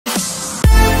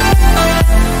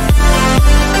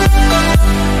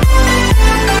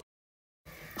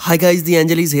Hi guys, the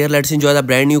Angel is here. Let's enjoy the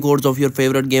brand new codes of your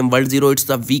favorite game World Zero. It's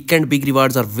the weekend. Big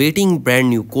rewards are waiting. Brand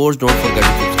new codes. Don't forget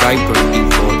to subscribe.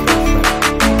 24.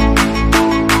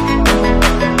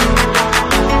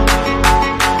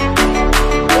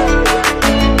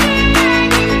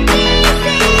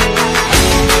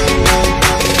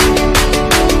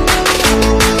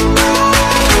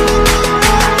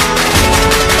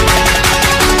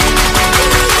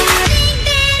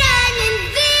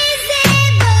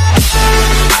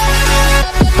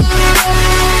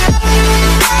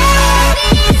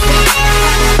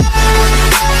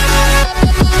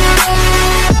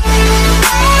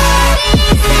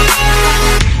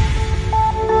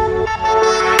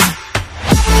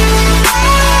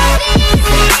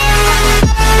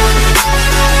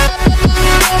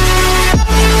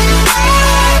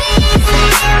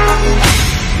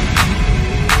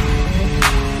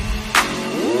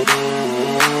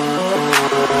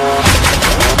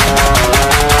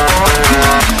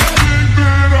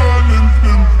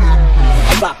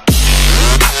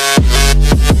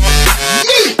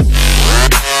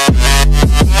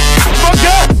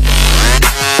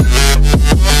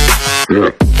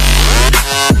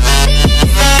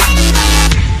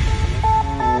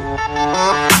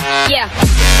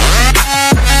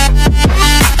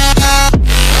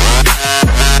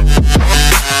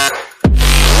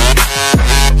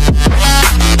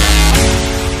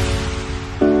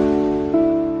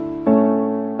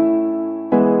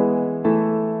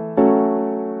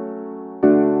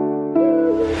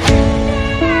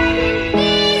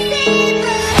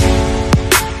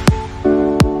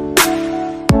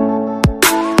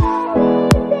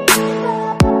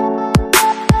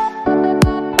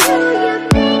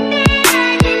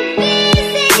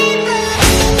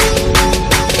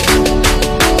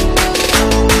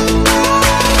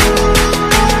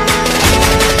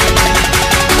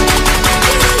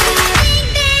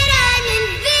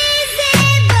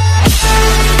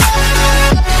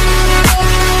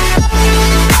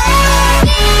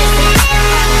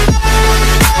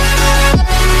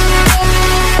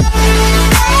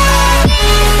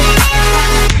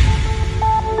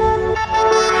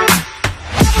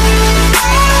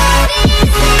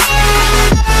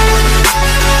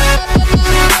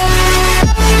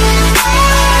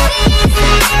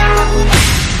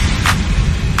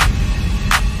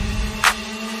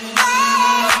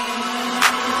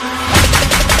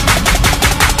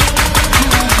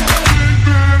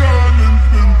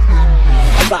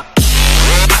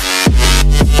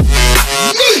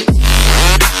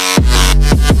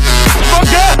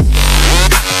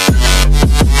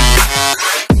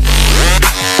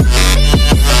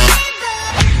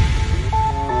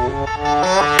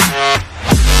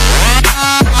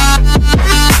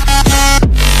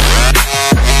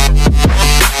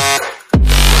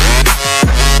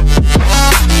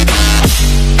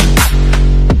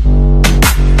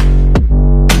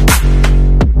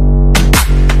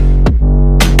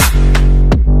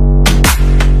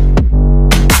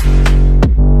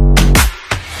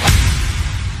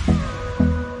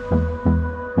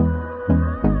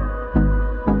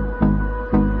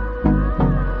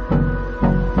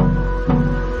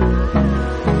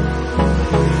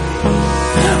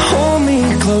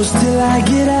 Close till I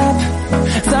get up.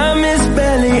 Time is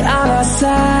barely on our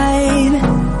side.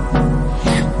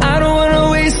 I don't wanna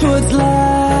waste what's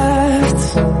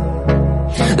left.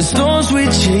 The storms we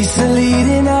chase are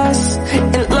leading us,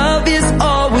 and love is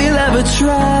all we'll ever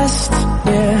trust.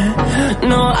 Yeah,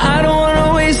 no, I don't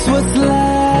wanna waste what's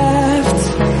left.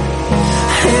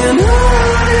 And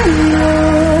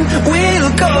on we'll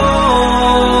go,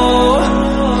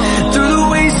 through the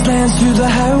wastelands, through the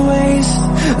highways,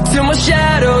 till my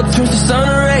shadow turns to sun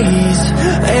rays.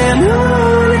 And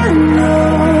on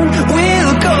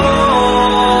we'll go,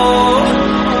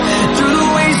 through the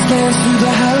wastelands, through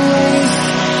the highways,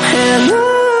 and on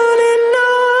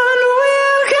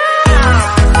we'll go.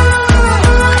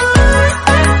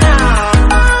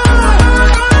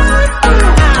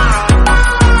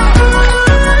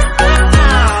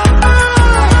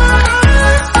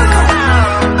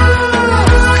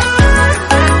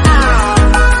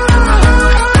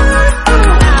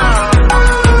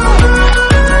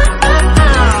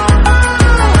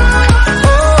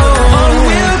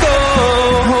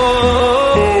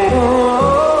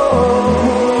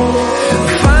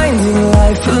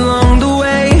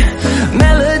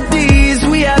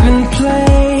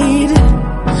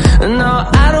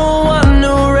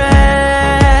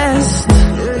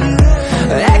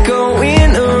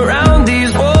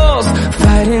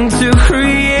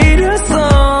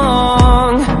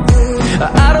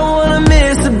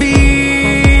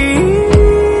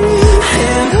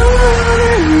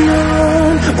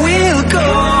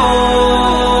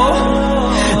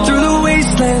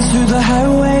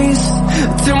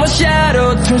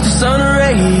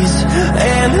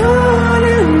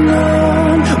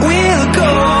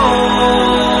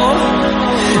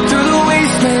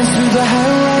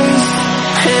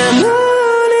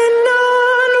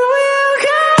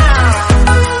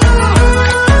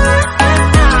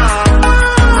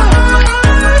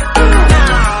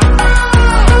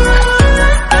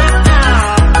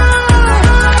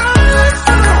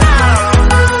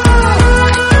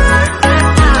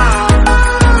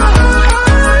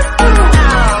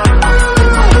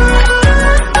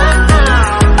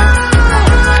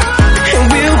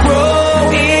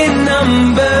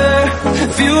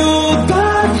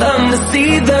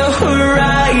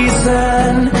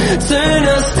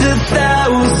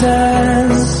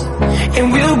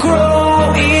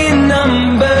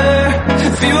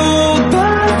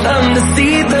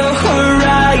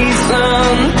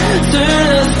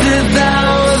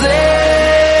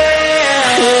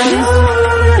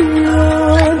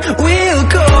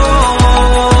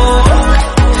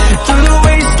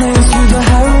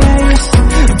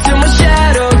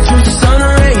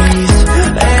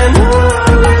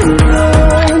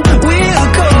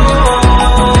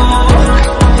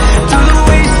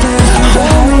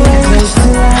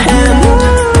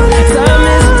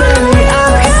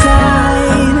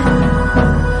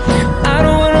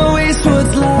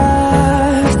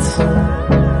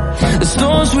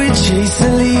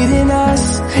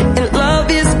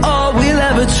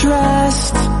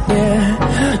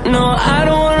 No, I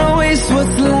don't